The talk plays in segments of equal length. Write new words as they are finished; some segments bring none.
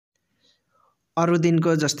अरु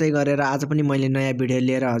दिनको जस्तै गरेर आज पनि मैले नयाँ भिडियो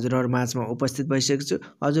लिएर हजुरहरु माझमा उपस्थित भइसकेको छु।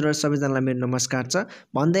 हजुरहरु सबैजनालाई मेरो नमस्कार छ।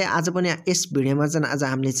 भन्दै आज पनि यस भिडियोमा चाहिँ आज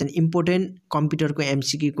हामीले चाहिँ इम्पोर्टेन्ट कम्प्युटरको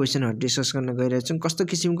एमसीक्यू क्वेशनहरु डिस्कस गर्न गइरहेका छौं। कस्तो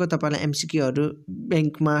किसिमको तपाईलाई एमसीक्यूहरु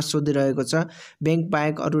बैंकमा सोधिरहेको छ, बैंक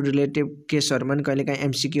बाहेक अरु रिलेटिभ केसहरुमा पनि कहिलेकाहीँ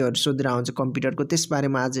एमसीक्यूहरु सोधेर आउँछ कम्प्युटरको, त्यस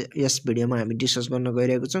बारेमा आज यस भिडियोमा हामी डिस्कस गर्न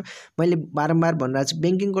गइरहेको छौं। मैले बारम्बार भनिरहेको छु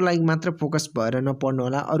बैंकिङको लागि मात्र फोकस भएर नपढ्नु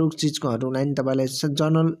होला, अरु चीजकोहरुलाई नि तपाईलाई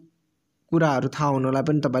जनरल कुराहरु थाहा हुनलाई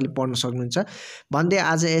पनि तपाईले पढ्न सक्नुहुन्छ। भन्दै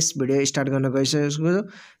आज यस भिडियो स्टार्ट गर्न गइसकेको छु।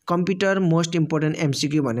 कम्प्युटर मोस्ट इम्पोर्टेन्ट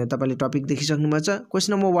एमसीक्यू भनेर तपाईले टपिक देखिसक्नु भएको छ।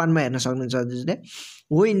 क्वेशन नम्बर 1 मा हेर्न सक्नुहुन्छ हजुरले,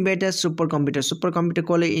 हु invented super computer? Super computer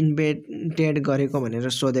कसले इन्भेन्टेड गरेको भनेर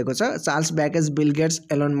सोधेको छ। Charles ब्याकेज, Bill Gates,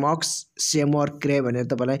 Elon Musk, सेमर क्रे भनेर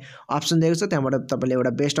तपाईलाई अप्सन दिएको छ। त्यहाँबाट तपाईले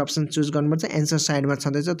एउटा बेस्ट अप्सन चुज गर्नुपर्छ। एन्सर साइडमा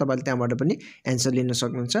छँदैछ, तपाईले त्यहाँबाट पनि एन्सर लिन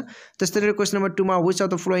सक्नुहुन्छ। त्यसैगरी क्वेशन नम्बर 2 मा which of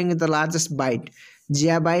the following is the largest bite?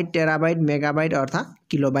 जिगाबाइट, terabyte, megabyte अर्थात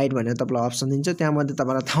किलोबाइट भनेर तपाईलाई अप्सन दिन्छ। त्यहाँमध्ये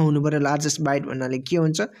तपाईलाई थाहा हुनु पर्यो लार्जेस्ट बाइट भन्नाले के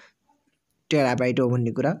हुन्छ, टेराबाइट हो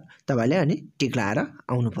भन्ने कुरा तपाईले अनि टिक लगाएर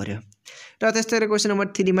आउनु पर्यो। र त्यसैगरी क्वेशन नम्बर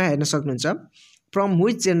 3 मा हेर्न सक्नुहुन्छ, from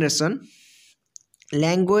which generation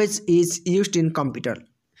language is used in computer?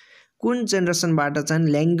 कुन जेनेरेसनबाट चाहिँ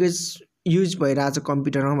ल्याङ्ग्वेज युज भइरहेछ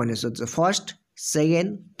कम्प्युटरमा भनेर सोध्छ। फर्स्ट,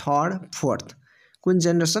 सेकेन्ड, थर्ड, फोर्थ, कुन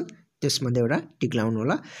जेनेरेसन? त्यसमध्ये एउटा टिक लाउनु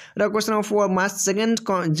होला। र क्वेशन नम्बर 4 मा second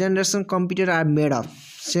generation computer are made of?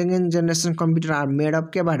 Second generation computer are made of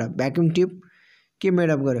केबाट? भ्याक्युम ट्युब के मेड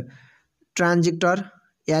अफ गर्यो? ट्रान्जिस्टर,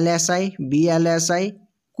 एलएसआई, भिएलएसआई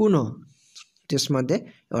कुन हो? त्यसमध्ये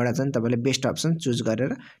एउटा चाहिँ तपाईले बेस्ट अप्सन चुज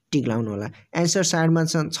गरेर टिक लाउनु होला। एन्सर साइडमा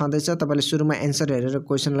छँदैछ, तपाईले सुरुमा एन्सर हेरेर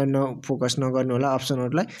क्वेशनलाई फोकस नगर्नु होला,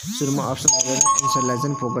 अप्सनहरुलाई सुरुमा अप्सन हेरेर एन्सरलाई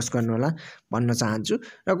चाहिँ फोकस गर्नु होला भन्न चाहन्छु।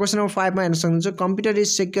 र क्वेशन नम्बर 5 मा हेर्न सक्नुहुन्छ, computer is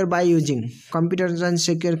secure by using? Computer चाहिँ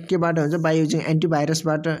सेक्योर केबाट हुन्छ? बाइ युजिङ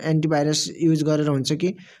एन्टिभाइरसबाट, एन्टिभाइरस युज गरेर हुन्छ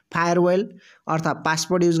कि फायरवेल अर्थात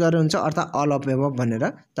पासवर्ड युज गरेर हुन्छ अर्थात अल अफ एबभ भनेर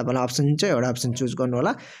तपाईलाई अप्सन दिन्छ, एउटा अप्सन चुज गर्नु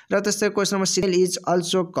होला। र त्यस्तै question number 6 is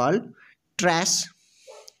also called ट्र्याश,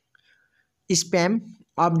 spam,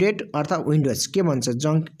 update अर्थात विन्डोज के भन्छ?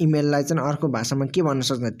 जङ्क इमेललाई चाहिँ अर्को भाषामा के भन्न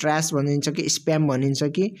सक्छ? ट्र्याश भनिन्छ कि स्प्याम भनिन्छ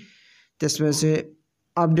कि त्यसपछि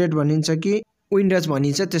अपडेट भनिन्छ कि विन्डोज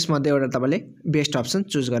भनिन्छ? त्यसमध्ये एउटा तपाईले बेस्ट अप्सन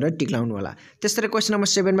चुज गरेर टिक लाउनु होला। त्यसैगरी क्वेशन नम्बर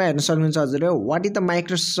 7 मा हेर्न सक्नुहुन्छ हजुरले, what is the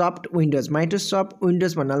Microsoft windows? Microsoft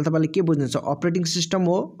windows भन्नाले तपाईले के बुझ्नुहुन्छ? अपरेटिङ सिस्टम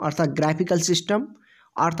हो अर्थात ग्राफिकल सिस्टम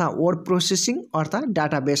अर्थात वर्ड प्रोसेसिङ अर्थात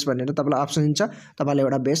डाटाबेस भनेर तपाईलाई अप्सन दिन्छ, तपाईले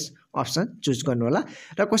एउटा बेस्ट अप्सन चुज गर्नु होला।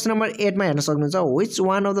 र क्वेशन नम्बर 8 मा हेर्न सक्नुहुन्छ, which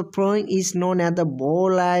one of the following is known as the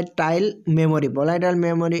volatile memory? Volatile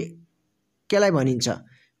memory केलाई भनिन्छ?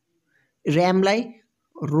 र्यामलाई,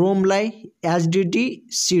 रोमलाई, एचडीडी,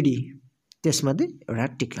 सीडी, त्यसमध्ये एउटा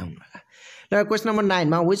टिक लाउनु होला। र क्वेशन नम्बर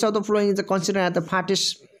 9 मा which of the following is consider as the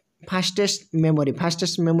fastest memory?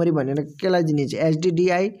 Fastest memory भनेर केलाई दिन्छ?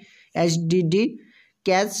 एचडीडीआई, एचडीडी,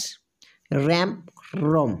 क्याच, र्याम,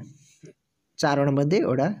 रोम, चारवटा मध्ये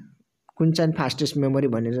एउटा कुन चाहिँ फास्टेस्ट मेमोरी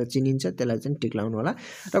भनेर चिनिन्छ त्यसलाई चाहिँ टिक लाउनु होला।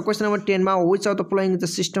 र क्वेशन नम्बर 10 मा which of the following is the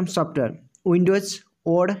system software? Windows,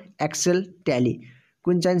 word, Excel, tally,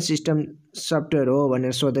 कुन चाहिँ सिस्टम सफ्टवेयर हो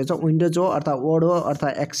भनेर सोधेछ? विन्डोज हो अर्थात वर्ड हो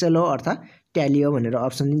अर्थात एक्सेल हो अर्थात ट्याली हो भनेर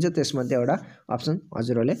अप्सन दिन्छ, त्यसमध्ये एउटा अप्सन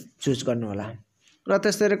हजुरहरूले चुज गर्नु होला। र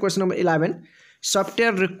त्यसैगरी question number 11,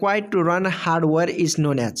 software required to run hardware is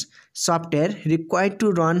known as? Software required to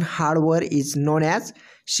run hardware is known as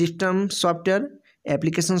system software,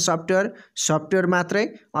 application software, software मात्रै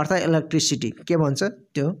अर्थात इलेक्ट्रिसिटी के भन्छ?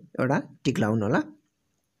 त्यो एउटा टिक लाउनु होला।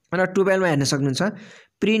 र 12 मा हेर्न सक्नुहुन्छ,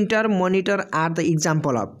 printer, monitor are the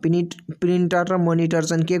example of? Printer र मोनिटर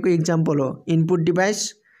चाहिँ के को इक्जाम्पल हो? इनपुट डिभाइस,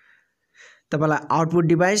 तपाईलाई आउटपुट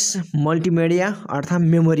डिभाइस, मल्टिमिडिया अर्थात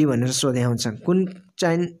मेमोरी भनेर सोधे हुन्छ। कुन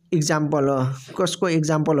चाहिँ इक्जाम्पल हो, कसको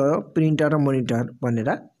इक्जाम्पल हो प्रिन्टर र मोनिटर भनेर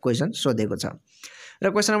क्वेशन सोधेको छ। र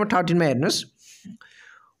क्वेशन नम्बर 13 मा हेर्नुस्,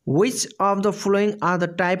 which of the following are the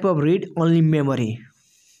type of read only memory?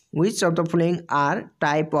 Which of the following are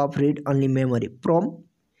type of read only memory? प्रोम,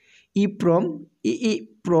 इप्रोम,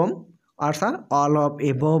 इप्रोम अर्थात अल अफ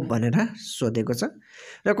एबभ भनेर सोधेको छ।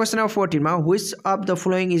 र क्वेशन नम्बर 14 मा which of the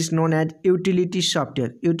following is known as utility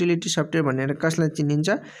software? Utility software भनेर कसलाई चिनिन्छ?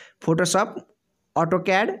 Photoshop,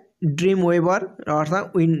 AutoCAD, dream weber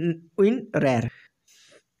अर्थात विनरेयर,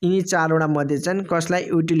 यिनी चारवटा मध्ये चाहिँ कसलाई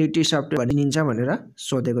युटिलिटी सफ्टवेयर भनिन्छ भनेर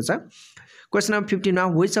सोधेको छ। क्वेशन नम्बर 15 मा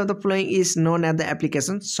which of the following is known as the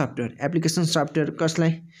application software? Application software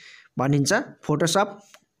कसलाई भनिन्छ? फोटोसप,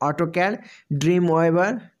 अटोक्याड, ड्रिम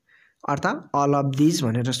वेबर अर्थात अल अफ दिज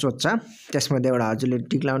भनेर सोध्छ, त्यसमध्ये एउटा हजुरले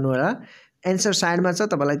टिक लाउनु होला। एन्सर साइडमा छ,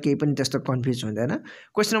 तपाईलाई केही पनि त्यस्तो कन्फ्युज हुँदैन।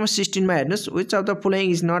 क्वेशन नम्बर 16 मा हेर्नुस्, which of the following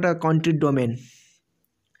is not a country domain?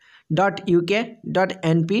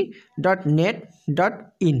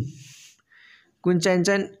 .uk.np.net.in कुन चाहिँ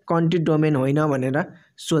कन्ट्री डोमेन होइन भनेर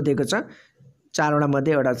सोधेको छ। चारवटा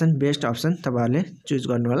मध्ये एउटा चाहिँ बेस्ट अप्सन तपाईहरुले चुज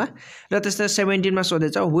गर्नु होला। र त्यस्तै 17 मा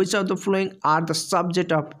सोधेछ which of the following are the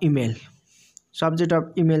subject of email. Subject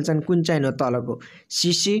of email चाहिँ कुन चाहिँ हो तलको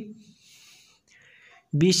सीसी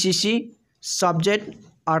बीसीसी सब्जेक्ट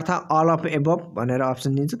अर्थात अल अफ एबभ भनेर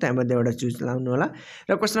अप्सन दिन्छ, त्यहाँमध्ये एउटा चुज लाउनु होला।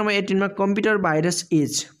 र क्वेशन नम्बर 18 मा computer virus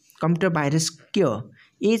is computer virus के हो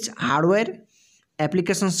is hardware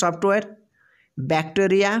application software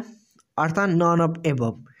bacteria अर्थात नन अफ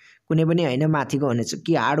एबभ कुनै पनि हैन माथिको हुनेछ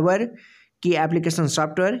कि हार्डवेयर कि एप्लिकेसन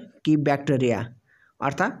सफ्टवेयर कि ब्याक्टेरिया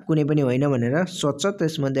अर्थात कुनै पनि होइन भनेर सोध्छ।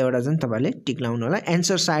 त्यसमध्ये एउटा चाहिँ तपाईले टिक लाउनु होला।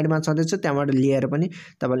 एन्सर साइडमा छँदैछ त्यहाँबाट लिएर पनि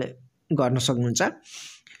तपाईले गर्न सक्नुहुन्छ।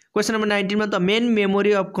 क्वेशन नम्बर 19 मा the main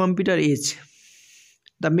memory of computer is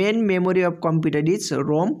the main memory of computer is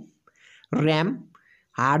Rome RAM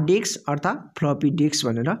hard disk अर्थात फ्लपी डिस्क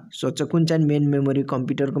भनेर सोध्छ। कुन चाहिँ मेन मेमोरी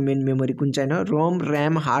कम्प्युटरको मेन मेमोरी कुन चाहिँ हो रोम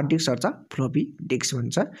र्याम हार्ड डिस्क अर्थात फ्लपी डिस्क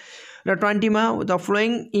भन्छ। र 20 मा the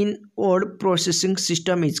following in word processing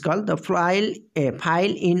system is called the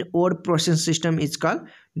file in word processing system is called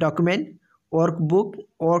document workbook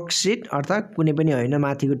worksheet अर्थात कुनै पनि होइन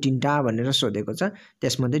माथिको तिनटा भनेर सोधेको छ।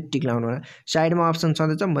 त्यसमध्ये टिक लाउनु होला। साइडमा अप्सन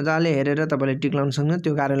छँदैछ मजाले हेरेर तपाईले टिक लाउन सक्नुहुन्छ।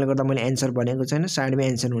 त्यो कारणले गर्दा मैले एन्सर भनेको छैन साइडमा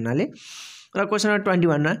एन्सर हुनाले। र क्वेशन नम्बर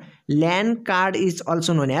 21 मा ल्यान card is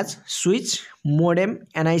also known as switch modem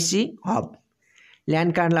NIC hub.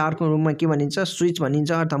 ल्यान कार्डलाई अर्को रूपमा के भनिन्छ स्विच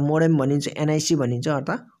भनिन्छ अर्थात मोडेम भनिन्छ एनआईसी भनिन्छ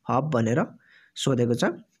अर्थात हब भनेर सोधेको छ।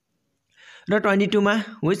 र 22 मा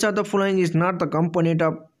which of the following is not the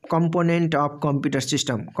component of computer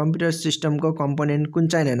system. Computer सिस्टमको कम्पोनेन्ट कुन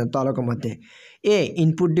चाहिँ हैन तलको मध्ये ए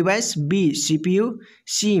input device be CPU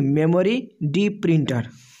C memory D printer.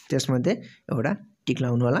 त्यसमध्ये एउटा टिक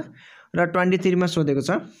लाउनु होला। र 23 मा सोधेको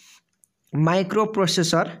छ micro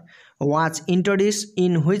processor was introduce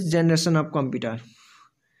in which generation of computer.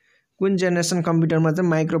 कुन जेनेरेसन कम्प्युटरमा चाहिँ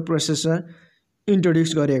माइक्रो प्रोसेसर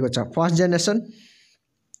इन्ट्रोड्युस गरिएको छ फर्स्ट जेनेरेसन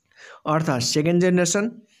अर्थात सेकेन्ड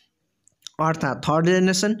जेनेरेसन अर्थात थर्ड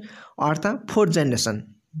जेनेरेसन अर्थात फोर्थ जेनेरेसन।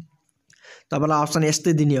 तपाईलाई अप्सन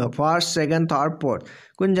यस्तै दिने हो फर्स्ट सेकेन्ड थर्ड फोर्थ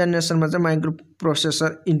कुन जेनेरेसनमा चाहिँ माइक्रो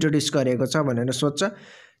प्रोसेसर इन्ट्रोड्युस गरिएको छ भनेर सोध्छ।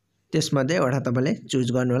 त्यसमध्ये एउटा तपाईले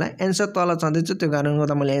चुज गर्नु होला। एन्सर तल छँदैछ त्यो कारणले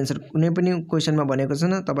गर्दा मैले एन्सर कुनै पनि क्वेशनमा भनेको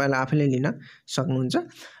छैन तपाईले आफैले लिन सक्नुहुन्छ।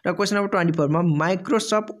 र क्वेशन नम्बर 24 मा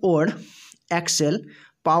Microsoft word Excel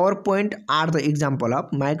power point are the example of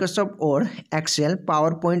Microsoft word Excel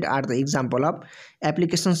power point are the example of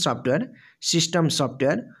application software system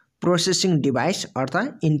software processing device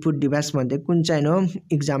अर्थात इनपुट डिभाइस मध्ये कुन चाहिँ हो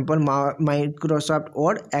एक्जाम्पल माइक्रोसफ्ट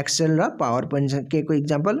वर्ड एक्सेल र power point के को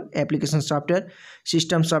example application software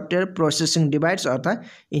system software processing device अर्थात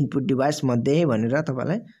input device मध्ये भनेर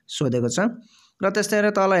तपाईलाई सोधेको छ। र त्यस्तै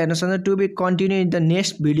गरेर तल हेर्नुस् to be continue in the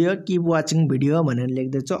next video keep watching video भनेर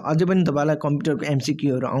लेख्दैछु। अझै पनि तपाईलाई कम्प्युटरको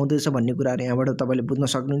एमसीक्यूहरु आउँदैछ भन्ने कुराहरु यहाँबाट तपाईले बुझ्न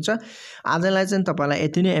सक्नुहुन्छ। आजलाई चाहिँ तपाईलाई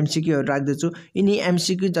यति नै एमसीक्यूहरु राख्दैछु। यिनी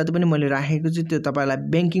एमसीक्यू जति पनि मैले राखेको छु त्यो तपाईलाई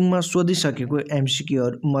बैंकिङमा सोधिसकेको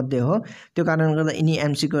एमसीक्यूहरु मध्ये हो। त्यो कारणले गर्दा यिनी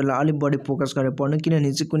एमसीक्यूहरुलाई अलि बढी फोकस गरेर पढ्नु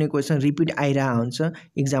किनभने चाहिँ कुनै क्वेशन रिपिट आइरहेको हुन्छ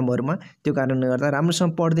एक्जामहरुमा। त्यो कारणले गर्दा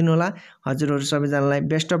राम्रोसँग पढ्दिनु होला। हजुरहरु सबैजनालाई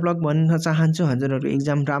बेस्ट अफ लक भन्न चाहन्छु। हजुरहरुको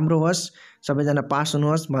एक्जाम राम्रो होस् सबैजना पास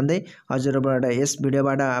हुनुहोस् भन्दै हजुरहरुबाट यस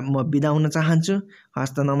भिडियोबाट म बिदा हुन चाहन्छु।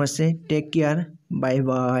 हस्त नमस्ते टेक केयर बाइ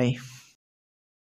बाइ।